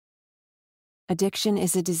Addiction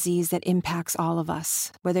is a disease that impacts all of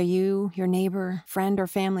us. Whether you, your neighbor, friend, or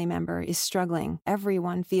family member is struggling,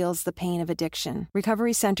 everyone feels the pain of addiction.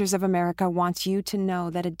 Recovery Centers of America wants you to know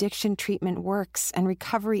that addiction treatment works and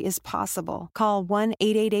recovery is possible. Call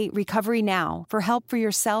 1-888-RECOVERY now for help for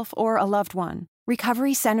yourself or a loved one.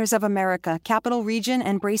 Recovery Centers of America, Capital Region,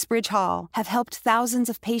 and Bracebridge Hall have helped thousands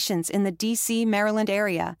of patients in the D.C., Maryland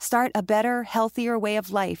area start a better, healthier way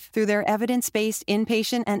of life through their evidence-based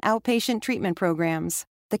inpatient and outpatient treatment programs.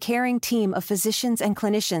 The caring team of physicians and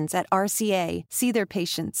clinicians at RCA see their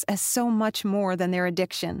patients as so much more than their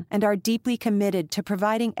addiction and are deeply committed to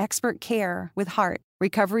providing expert care with heart.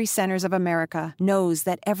 Recovery Centers of America knows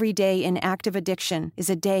that every day in active addiction is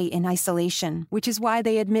a day in isolation, which is why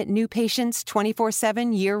they admit new patients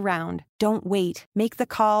 24/7 year-round. Don't wait. Make the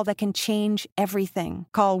call that can change everything.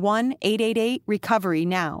 Call 1-888-RECOVERY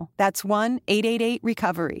now. That's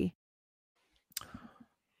 1-888-RECOVERY.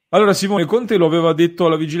 Allora Simone, Conte lo aveva detto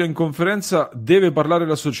alla vigilia in conferenza, deve parlare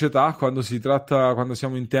la società quando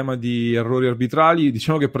siamo in tema di errori arbitrali.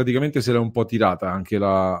 Diciamo che praticamente se l'è un po' tirata anche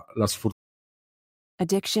la sfortuna.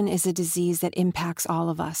 Addiction is a disease that impacts all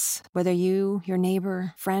of us. Whether you, your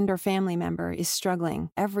neighbor, friend, or family member is struggling,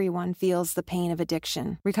 everyone feels the pain of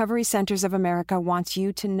addiction. Recovery Centers of America wants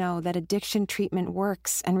you to know that addiction treatment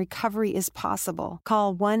works and recovery is possible.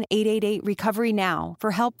 Call 1-888-RECOVERY now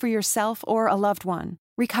for help for yourself or a loved one.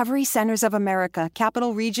 Recovery Centers of America,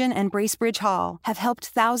 Capital Region, and Bracebridge Hall have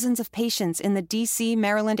helped thousands of patients in the D.C.,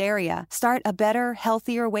 Maryland area start a better,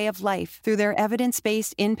 healthier way of life through their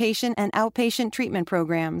evidence-based inpatient and outpatient treatment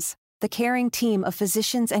programs. The caring team of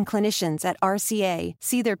physicians and clinicians at RCA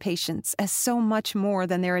see their patients as so much more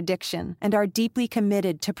than their addiction and are deeply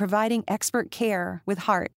committed to providing expert care with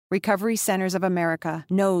heart. Recovery Centers of America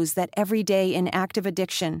knows that every day in active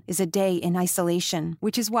addiction is a day in isolation,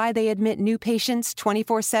 which is why they admit new patients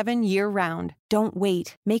 24/7 year-round. Don't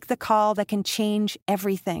wait. Make the call that can change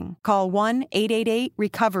everything. Call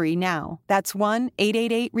 1-888-RECOVERY now. That's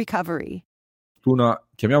 1-888-RECOVERY.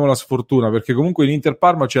 Chiamiamola sfortuna, perché comunque in Inter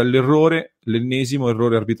Parma c'è l'ennesimo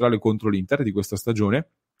errore arbitrale contro l'Inter di questa stagione.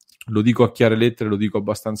 Lo dico a chiare lettere, lo dico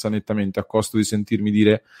abbastanza nettamente, a costo di sentirmi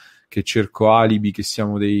dire che cerco alibi, che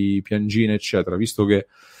siamo dei piangine, eccetera. Visto che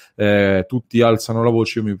tutti alzano la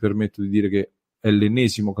voce, io mi permetto di dire che è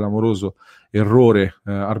l'ennesimo clamoroso errore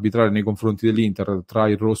arbitrale nei confronti dell'Inter, tra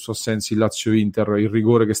il rosso a sensi Lazio-Inter, il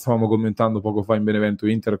rigore che stavamo commentando poco fa in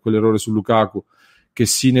Benevento-Inter, quell'errore su Lukaku, che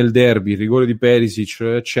sì nel derby, il rigore di Perisic,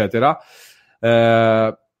 eccetera.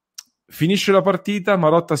 Finisce la partita,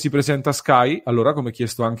 Marotta si presenta a Sky, allora come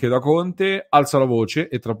chiesto anche da Conte, alza la voce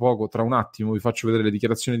e tra un attimo vi faccio vedere le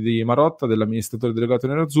dichiarazioni di Marotta, dell'amministratore delegato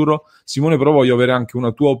nerazzurro. Simone, però voglio avere anche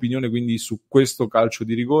una tua opinione quindi su questo calcio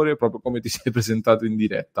di rigore, proprio come ti sei presentato in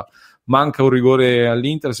diretta. Manca un rigore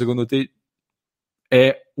all'Inter, secondo te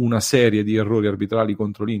è una serie di errori arbitrali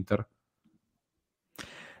contro l'Inter?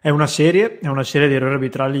 È una serie di errori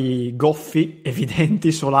arbitrali goffi,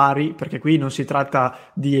 evidenti, solari, perché qui non si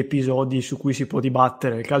tratta di episodi su cui si può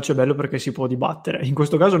dibattere. Il calcio è bello perché si può dibattere. In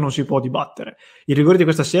questo caso non si può dibattere. Il rigore di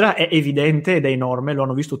questa sera è evidente ed è enorme, lo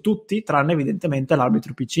hanno visto tutti, tranne evidentemente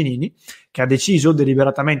l'arbitro Piccinini, che ha deciso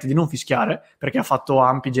deliberatamente di non fischiare, perché ha fatto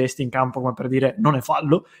ampi gesti in campo come per dire non è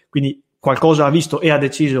fallo, quindi qualcosa ha visto e ha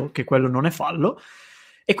deciso che quello non è fallo.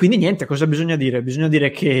 E quindi niente, cosa bisogna dire? Bisogna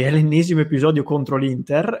dire che è l'ennesimo episodio contro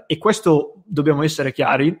l'Inter e questo, dobbiamo essere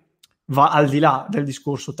chiari, va al di là del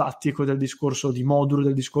discorso tattico, del discorso di modulo,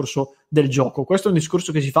 del discorso del gioco. Questo è un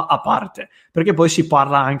discorso che si fa a parte, perché poi si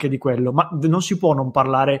parla anche di quello, ma non si può non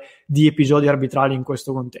parlare di episodi arbitrali in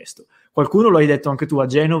questo contesto. Qualcuno, lo hai detto anche tu, a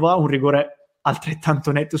Genova, un rigore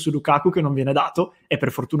altrettanto netto su Lukaku che non viene dato e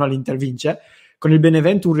per fortuna l'Inter vince. Con il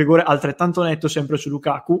Benevento un rigore altrettanto netto sempre su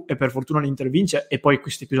Lukaku e per fortuna l'Inter vince e poi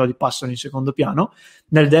questi episodi passano in secondo piano.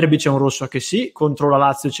 Nel derby c'è un rosso che sì, contro la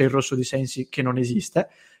Lazio c'è il rosso di Sensi che non esiste.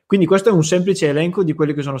 Quindi questo è un semplice elenco di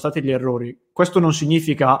quelli che sono stati gli errori. Questo non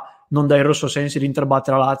significa non dai rosso a Sensi l'Inter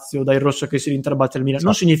batte la Lazio, dai rosso che si l'Inter batte il Milan.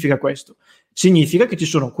 Non significa questo. Significa che ci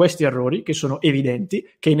sono questi errori che sono evidenti,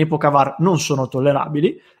 che in epoca VAR non sono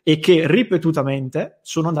tollerabili e che ripetutamente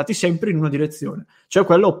sono andati sempre in una direzione, cioè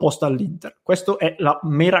quella opposta all'Inter. Questa è la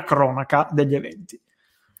mera cronaca degli eventi.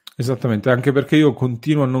 Esattamente, anche perché io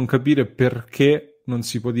continuo a non capire perché non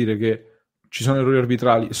si può dire che ci sono errori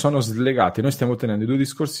arbitrali, sono slegati. Noi stiamo tenendo i due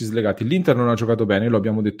discorsi slegati. L'Inter non ha giocato bene, lo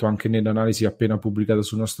abbiamo detto anche nell'analisi appena pubblicata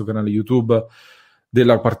sul nostro canale YouTube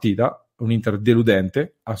della partita, un Inter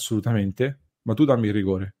deludente, assolutamente, ma tu dammi il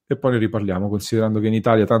rigore e poi ne riparliamo, considerando che in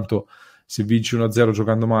Italia tanto se vinci 1-0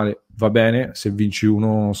 giocando male va bene, se vinci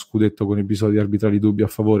uno scudetto con episodi arbitrali dubbi a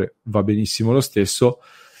favore va benissimo lo stesso.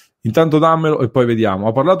 Intanto dammelo e poi vediamo.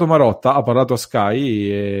 Ha parlato Marotta, ha parlato a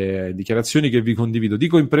Sky, dichiarazioni che vi condivido.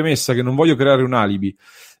 Dico in premessa che non voglio creare un alibi,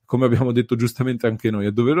 come abbiamo detto giustamente anche noi.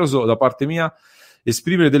 È doveroso da parte mia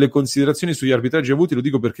esprimere delle considerazioni sugli arbitraggi avuti, lo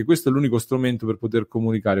dico perché questo è l'unico strumento per poter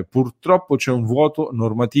comunicare. Purtroppo c'è un vuoto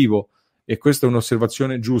normativo e questa è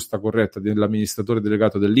un'osservazione giusta, corretta, dell'amministratore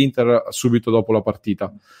delegato dell'Inter subito dopo la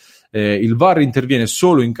partita. Il VAR interviene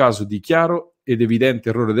solo in caso di chiaro ed evidente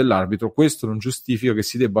errore dell'arbitro. Questo non giustifica che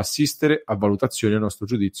si debba assistere a valutazioni, a nostro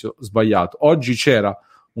giudizio, sbagliato. Oggi c'era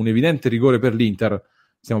un evidente rigore per l'Inter.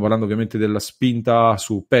 Stiamo parlando ovviamente della spinta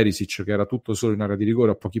su Perisic, che era tutto solo in area di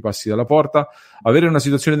rigore a pochi passi dalla porta. Avere una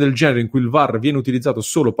situazione del genere in cui il VAR viene utilizzato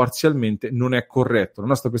solo parzialmente non è corretto. La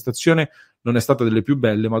nostra prestazione non è stata delle più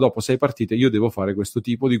belle, ma dopo 6 partite io devo fare questo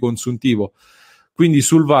tipo di consuntivo. Quindi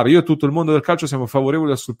sul VAR io e tutto il mondo del calcio siamo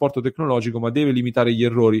favorevoli al supporto tecnologico, ma deve limitare gli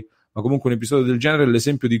errori. Ma comunque un episodio del genere è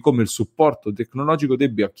l'esempio di come il supporto tecnologico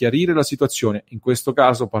debba chiarire la situazione. In questo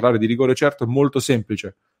caso parlare di rigore certo è molto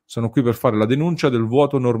semplice. Sono qui per fare la denuncia del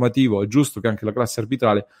vuoto normativo. È giusto che anche la classe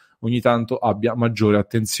arbitrale ogni tanto abbia maggiore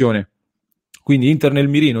attenzione. Quindi Inter nel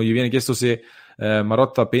mirino. Gli viene chiesto se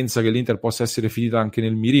Marotta pensa che l'Inter possa essere finita anche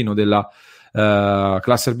nel mirino della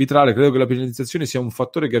classe arbitrale. Credo che la penalizzazione sia un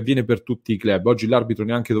fattore che avviene per tutti i club. Oggi l'arbitro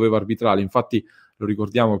neanche doveva arbitrare, infatti lo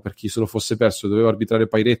ricordiamo per chi se lo fosse perso, doveva arbitrare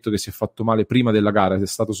Pairetto che si è fatto male prima della gara, è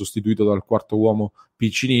stato sostituito dal quarto uomo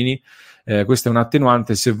Piccinini. Questa è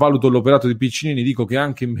un'attenuante. Se valuto l'operato di Piccinini dico che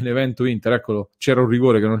anche in Benevento Inter, eccolo, c'era un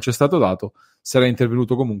rigore che non c'è stato dato, sarà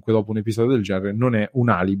intervenuto comunque dopo un episodio del genere, non è un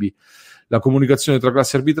alibi. La comunicazione tra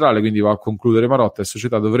classe arbitrale, quindi va a concludere Marotta, e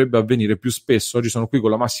società dovrebbe avvenire più spesso. Oggi sono qui con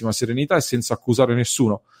la massima serenità e senza accusare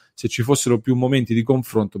nessuno. Se ci fossero più momenti di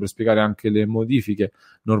confronto per spiegare anche le modifiche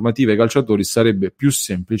normative ai calciatori, sarebbe più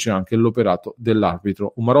semplice anche l'operato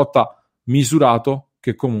dell'arbitro. Un Marotta misurato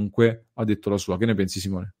che comunque ha detto la sua. Che ne pensi,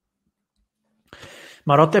 Simone?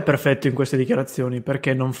 Marotta è perfetto in queste dichiarazioni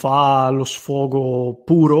perché non fa lo sfogo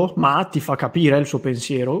puro, ma ti fa capire il suo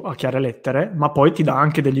pensiero a chiare lettere, ma poi ti dà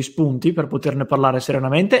anche degli spunti per poterne parlare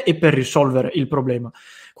serenamente e per risolvere il problema.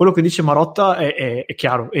 Quello che dice Marotta è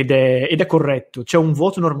chiaro ed è corretto. C'è un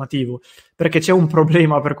vuoto normativo perché c'è un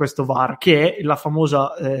problema per questo VAR, che è la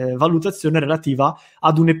famosa valutazione relativa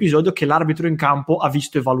ad un episodio che l'arbitro in campo ha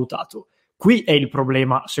visto e valutato. Qui è il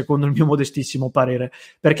problema, secondo il mio modestissimo parere,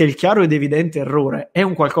 perché il chiaro ed evidente errore è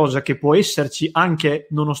un qualcosa che può esserci anche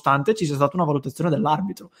nonostante ci sia stata una valutazione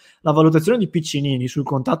dell'arbitro. La valutazione di Piccinini sul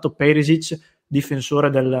contatto Perisic, difensore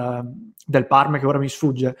del Parma, che ora mi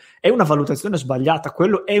sfugge, è una valutazione sbagliata.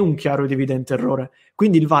 Quello è un chiaro ed evidente errore.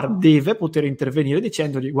 Quindi il VAR deve poter intervenire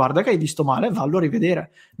dicendogli: guarda che hai visto male, vallo a rivedere.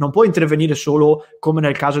 Non può intervenire solo come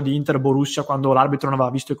nel caso di Inter-Borussia, quando l'arbitro non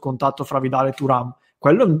aveva visto il contatto fra Vidal e Thuram.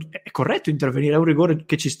 Quello è corretto intervenire, è un rigore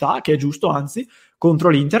che ci sta, che è giusto, anzi, contro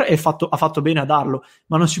l'Inter, e ha fatto bene a darlo,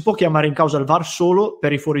 ma non si può chiamare in causa il VAR solo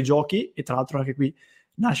per i fuorigiochi, e tra l'altro anche qui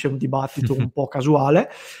nasce un dibattito un po' casuale,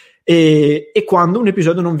 e quando un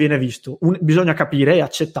episodio non viene visto. Bisogna capire e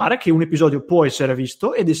accettare che un episodio può essere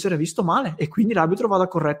visto ed essere visto male, e quindi l'arbitro vada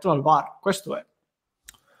corretto dal VAR. Questo è.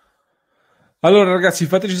 Allora ragazzi,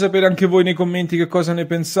 fateci sapere anche voi nei commenti che cosa ne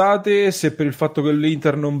pensate, se per il fatto che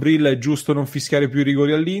l'Inter non brilla è giusto non fischiare più i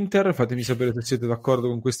rigori all'Inter. Fatemi sapere se siete d'accordo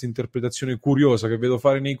con questa interpretazione curiosa che vedo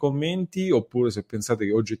fare nei commenti, oppure se pensate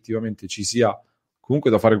che oggettivamente ci sia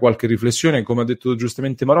comunque da fare qualche riflessione. Come ha detto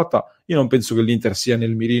giustamente Marotta, io non penso che l'Inter sia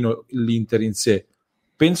nel mirino l'Inter in sé,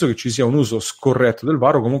 penso che ci sia un uso scorretto del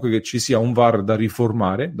VAR, o comunque che ci sia un VAR da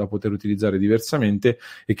riformare, da poter utilizzare diversamente,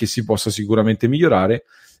 e che si possa sicuramente migliorare,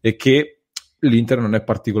 e che l'Inter non è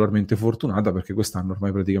particolarmente fortunata perché quest'anno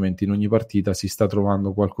ormai praticamente in ogni partita si sta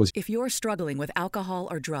trovando qualcosa. If you're struggling with alcohol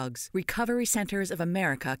or drugs, Recovery Centers of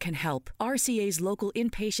America can help. RCA's local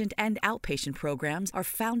inpatient and outpatient programs are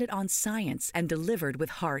founded on science and delivered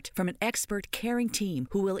with heart from an expert caring team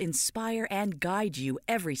who will inspire and guide you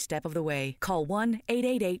every step of the way. Call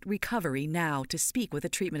 1-888-RECOVERY now to speak with a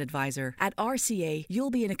treatment advisor. At RCA,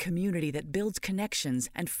 you'll be in a community that builds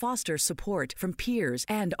connections and fosters support from peers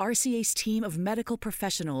and RCA's team of medical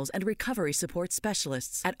professionals and recovery support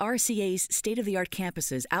specialists. At RCA's state-of-the-art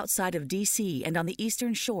campuses outside of D.C. and on the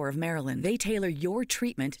eastern shore of Maryland, they tailor your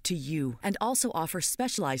treatment to you and also offer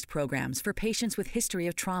specialized programs for patients with history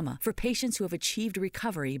of trauma, for patients who have achieved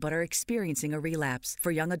recovery but are experiencing a relapse,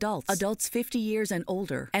 for young adults, adults 50 years and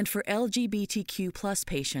older, and for LGBTQ+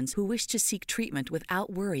 patients who wish to seek treatment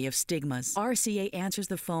without worry of stigmas. RCA answers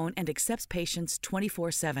the phone and accepts patients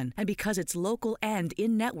 24/7. And because it's local and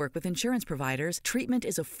in-network with insurance providers, treatment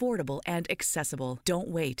is affordable and accessible. Don't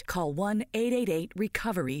wait. Call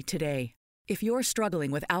 1-888-RECOVERY today. If you're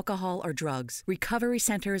struggling with alcohol or drugs, Recovery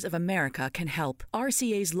Centers of America can help.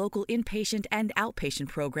 RCA's local inpatient and outpatient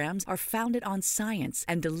programs are founded on science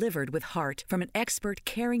and delivered with heart from an expert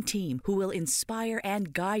caring team who will inspire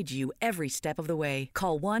and guide you every step of the way.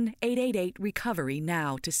 Call 1-888-RECOVERY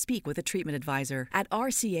now to speak with a treatment advisor. At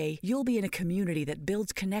RCA, you'll be in a community that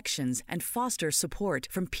builds connections and fosters support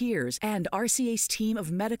from peers and RCA's team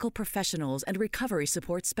of medical professionals and recovery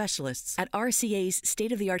support specialists. At RCA's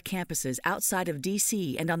state-of-the-art campuses outside of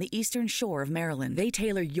D.C. and on the Eastern Shore of Maryland, they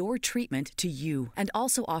tailor your treatment to you and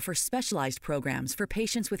also offer specialized programs for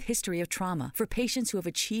patients with history of trauma, for patients who have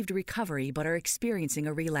achieved recovery but are experiencing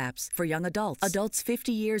a relapse, for young adults, adults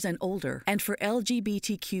 50 years and older, and for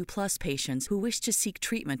LGBTQ plus patients who wish to seek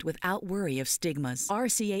treatment without worry of stigmas.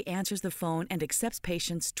 RCA answers the phone and accepts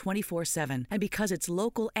patients 24/7. And because it's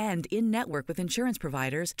local and in-network with insurance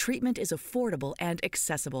providers, treatment is affordable and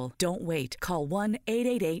accessible. Don't wait. Call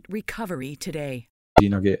 1-888-RECOVERY today. Che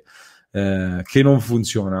non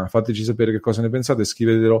funziona. Fateci sapere che cosa ne pensate,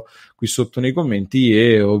 scrivetelo qui sotto nei commenti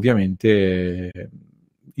e ovviamente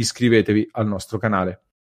iscrivetevi al nostro canale.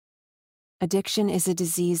 Addiction is a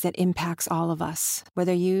disease that impacts all of us.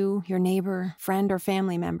 Whether you, your neighbor, friend, or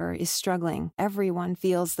family member is struggling, everyone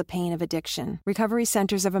feels the pain of addiction. Recovery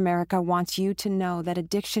Centers of America wants you to know that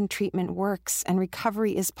addiction treatment works and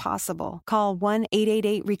recovery is possible. Call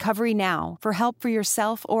 1-888-RECOVERY now for help for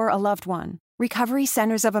yourself or a loved one. Recovery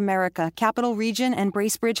Centers of America, Capital Region, and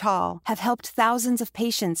Bracebridge Hall have helped thousands of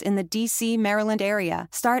patients in the D.C., Maryland area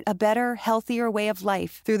start a better, healthier way of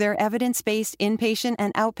life through their evidence-based inpatient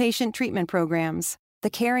and outpatient treatment programs.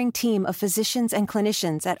 The caring team of physicians and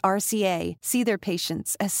clinicians at RCA see their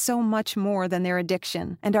patients as so much more than their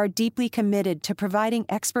addiction and are deeply committed to providing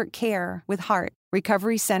expert care with heart.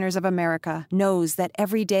 Recovery Centers of America knows that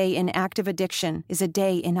every day in active addiction is a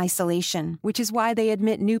day in isolation, which is why they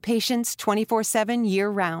admit new patients 24/7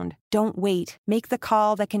 year-round. Don't wait. Make the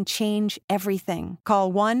call that can change everything.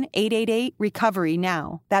 Call 1-888-RECOVERY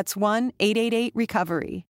now. That's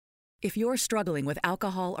 1-888-RECOVERY. If you're struggling with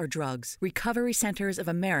alcohol or drugs, Recovery Centers of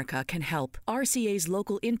America can help. RCA's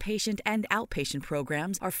local inpatient and outpatient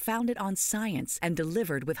programs are founded on science and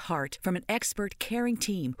delivered with heart from an expert caring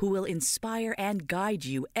team who will inspire and guide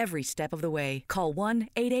you every step of the way. Call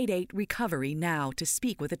 1-888-RECOVERY now to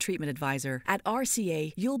speak with a treatment advisor. At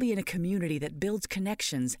RCA, you'll be in a community that builds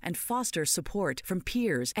connections and fosters support from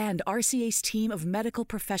peers and RCA's team of medical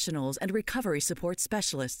professionals and recovery support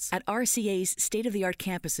specialists. At RCA's state-of-the-art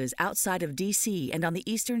campuses outside of D.C. and on the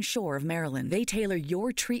Eastern Shore of Maryland, they tailor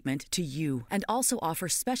your treatment to you and also offer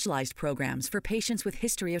specialized programs for patients with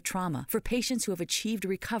history of trauma, for patients who have achieved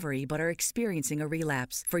recovery but are experiencing a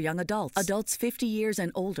relapse, for young adults, adults 50 years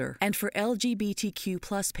and older, and for LGBTQ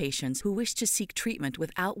plus patients who wish to seek treatment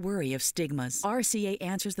without worry of stigmas. RCA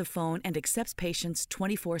answers the phone and accepts patients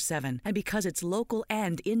 24/7. And because it's local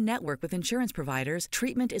and in-network with insurance providers,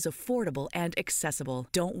 treatment is affordable and accessible.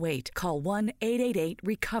 Don't wait. Call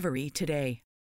 1-888-RECOVERY today.